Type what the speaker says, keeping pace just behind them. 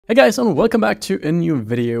Hey guys, and welcome back to a new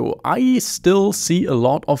video. I still see a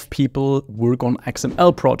lot of people work on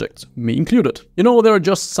XML projects, me included. You know, there are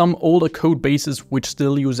just some older code bases which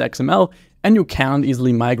still use XML, and you can't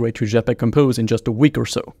easily migrate to Jetpack Compose in just a week or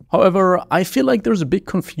so. However, I feel like there's a big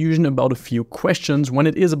confusion about a few questions when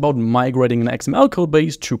it is about migrating an XML code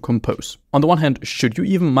base to Compose. On the one hand, should you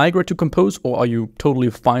even migrate to Compose, or are you totally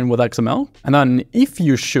fine with XML? And then, if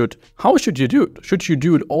you should, how should you do it? Should you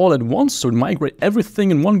do it all at once, so migrate everything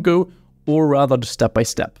in one go, or rather step by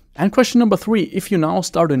step? And question number 3, if you now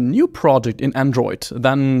start a new project in Android,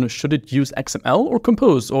 then should it use XML or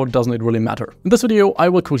Compose, or doesn't it really matter? In this video, I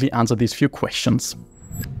will quickly answer these few questions.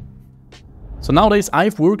 So nowadays,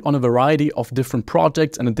 I've worked on a variety of different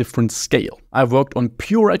projects and a different scale. I've worked on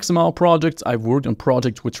pure XML projects, I've worked on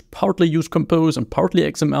projects which partly use Compose and partly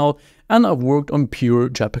XML, and I've worked on pure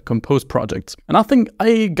Jetpack Compose projects. And I think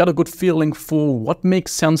I got a good feeling for what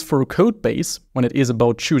makes sense for a code base when it is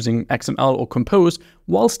about choosing XML or Compose,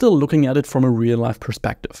 while still looking at it from a real-life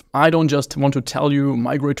perspective. I don't just want to tell you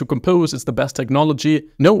migrate to Compose is the best technology.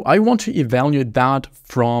 No, I want to evaluate that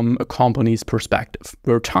from a company's perspective,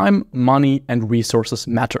 where time, money, and resources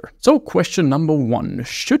matter. So question number 1,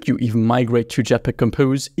 should you even migrate to Jetpack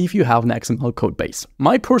Compose if you have an XML code base?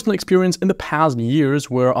 My personal experience in the past years,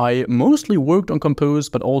 where I mostly worked on Compose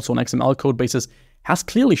but also on XML code bases, has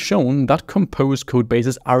clearly shown that Compose code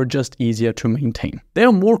bases are just easier to maintain. They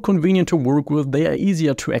are more convenient to work with, they are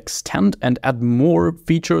easier to extend and add more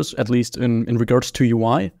features, at least in regards to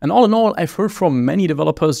UI. And all in all, I've heard from many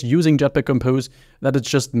developers using Jetpack Compose that it's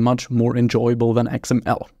just much more enjoyable than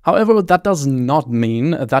XML. However, that does not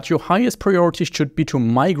mean that your highest priority should be to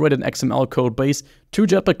migrate an XML code base to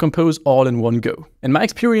Jetpack Compose all in one go. In my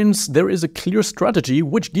experience, there is a clear strategy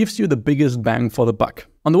which gives you the biggest bang for the buck.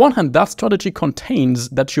 On the one hand, that strategy contains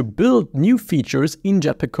that you build new features in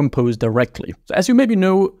Jetpack Compose directly. So as you maybe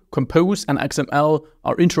know, Compose and XML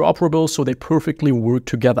are interoperable, so they perfectly work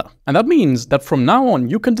together. And that means that from now on,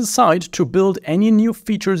 you can decide to build any new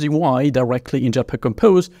features UI directly in Jetpack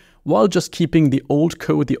Compose, while just keeping the old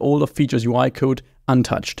code, the older features UI code,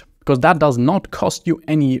 untouched. Because that does not cost you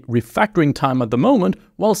any refactoring time at the moment,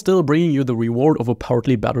 while still bringing you the reward of a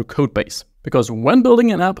partly better code base. Because when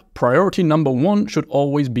building an app, priority number 1 should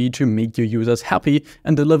always be to make your users happy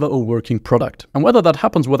and deliver a working product. And whether that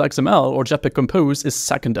happens with XML or Jetpack Compose is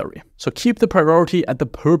secondary. So keep the priority at the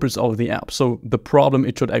purpose of the app, so the problem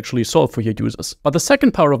it should actually solve for your users. But the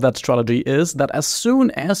second part of that strategy is that as soon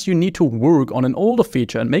as you need to work on an older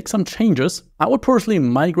feature and make some changes, I would personally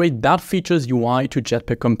migrate that feature's UI to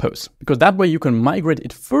Jetpack Compose. Because that way you can migrate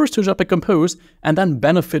it first to Jetpack Compose and then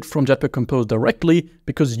benefit from Jetpack Compose directly,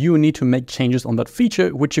 because you need to make changes on that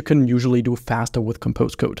feature, which you can usually do faster with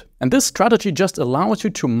Compose code. And this strategy just allows you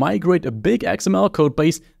to migrate a big XML code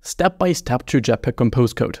base step by step to Jetpack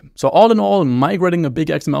Compose code. So all in all, migrating a big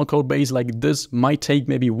XML code base like this might take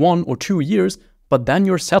maybe 1 or 2 years, but then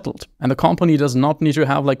you're settled. And the company does not need to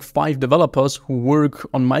have like 5 developers who work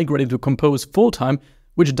on migrating to Compose full-time,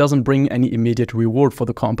 which doesn't bring any immediate reward for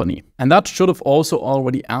the company. And that should have also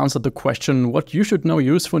already answered the question what you should now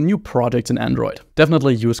use for new projects in Android.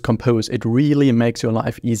 Definitely use Compose, it really makes your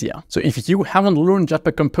life easier. So if you haven't learned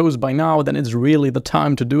Jetpack Compose by now, then it's really the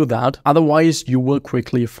time to do that. Otherwise, you will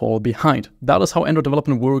quickly fall behind. That is how Android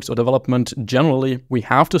development works, or development generally. We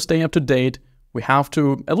have to stay up to date. We have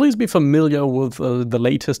to at least be familiar with the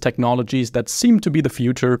latest technologies that seem to be the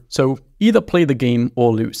future, so either play the game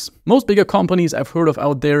or lose. Most bigger companies I've heard of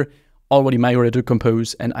out there already migrated to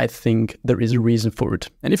Compose, and I think there is a reason for it.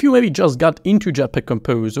 And if you maybe just got into Jetpack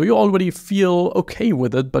Compose, or you already feel okay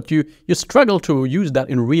with it, but you struggle to use that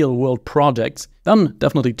in real-world projects, then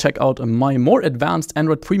definitely check out my more advanced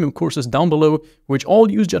Android premium courses down below, which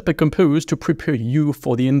all use Jetpack Compose to prepare you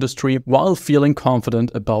for the industry while feeling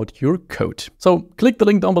confident about your code. So click the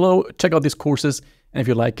link down below, check out these courses, and if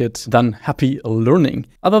you like it, then happy learning.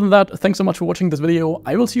 Other than that, thanks so much for watching this video.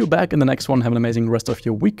 I will see you back in the next one. Have an amazing rest of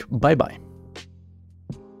your week. Bye bye.